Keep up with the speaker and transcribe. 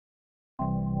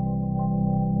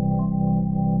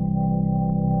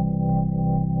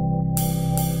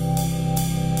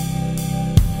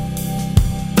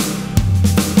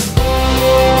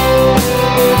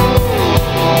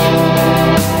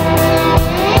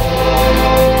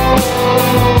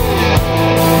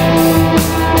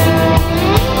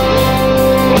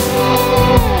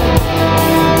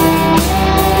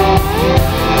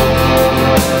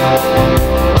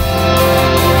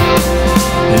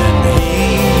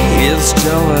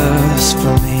jealous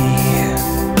for me.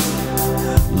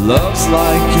 Love's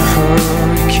like a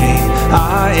hurricane,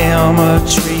 I am a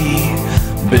tree,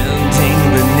 bending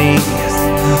beneath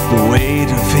the weight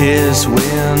of his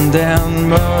wind and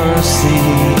mercy.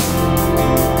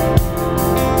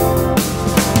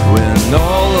 When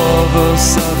all of a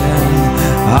sudden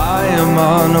I am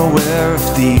unaware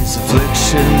of these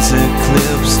afflictions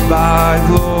eclipsed by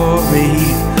glory,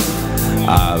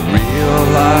 I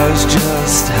realize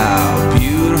just how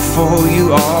beautiful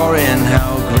you are and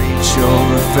how great your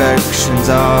affections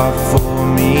are for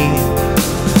me.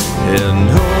 And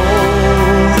oh,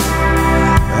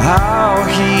 how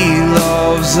he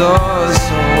loves us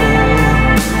all.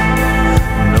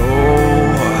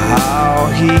 Know how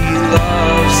he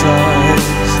loves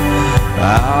us,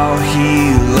 how he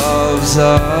loves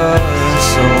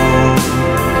us all.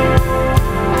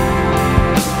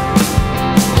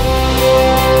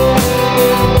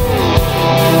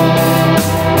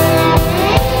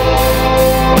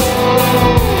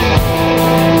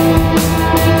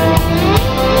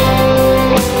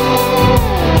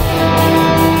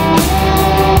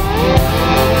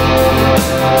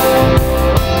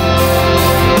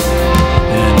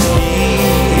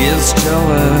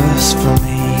 Jealous for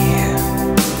me.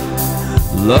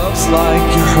 Love's like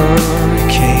a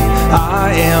hurricane,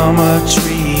 I am a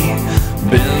tree,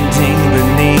 bending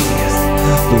beneath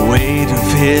the weight of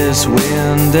his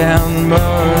wind and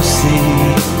mercy.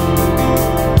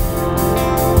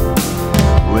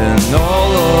 When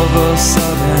all of a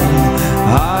sudden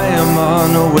I am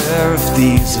unaware of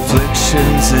these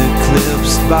afflictions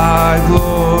eclipsed by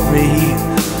glory,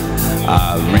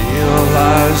 I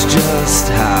realize just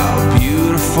how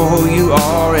beautiful you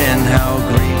are and how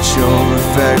great your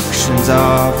affections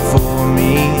are for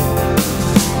me.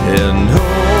 And oh,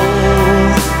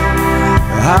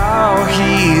 how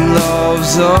he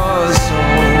loves us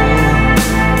all.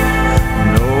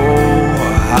 Know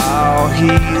how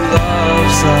he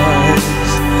loves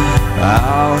us,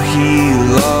 how he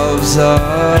loves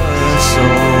us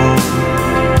all.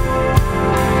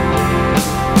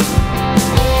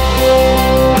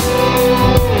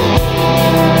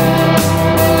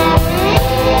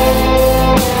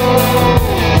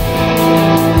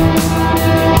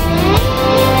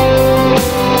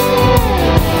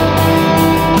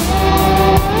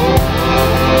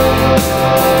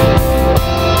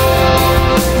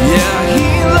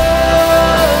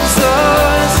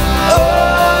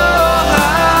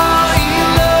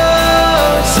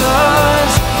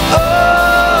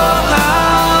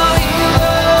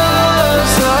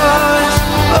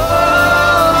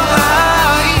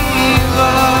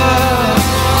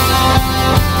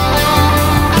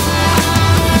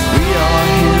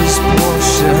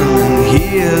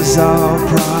 Is our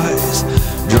prize,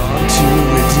 drawn to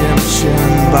redemption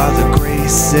by the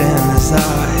grace in his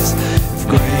eyes. If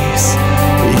grace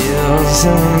is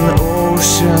an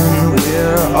ocean,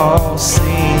 we're all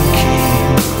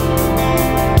sinking,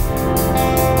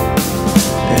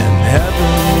 and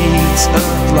heaven meets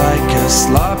earth like a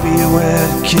sloppy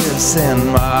wet kiss, and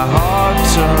my heart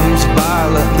turns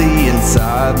violently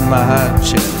inside my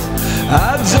chest.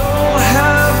 I don't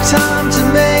have time to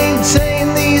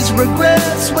maintain these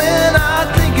regrets when I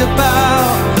think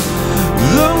about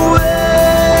the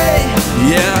way,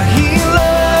 yeah.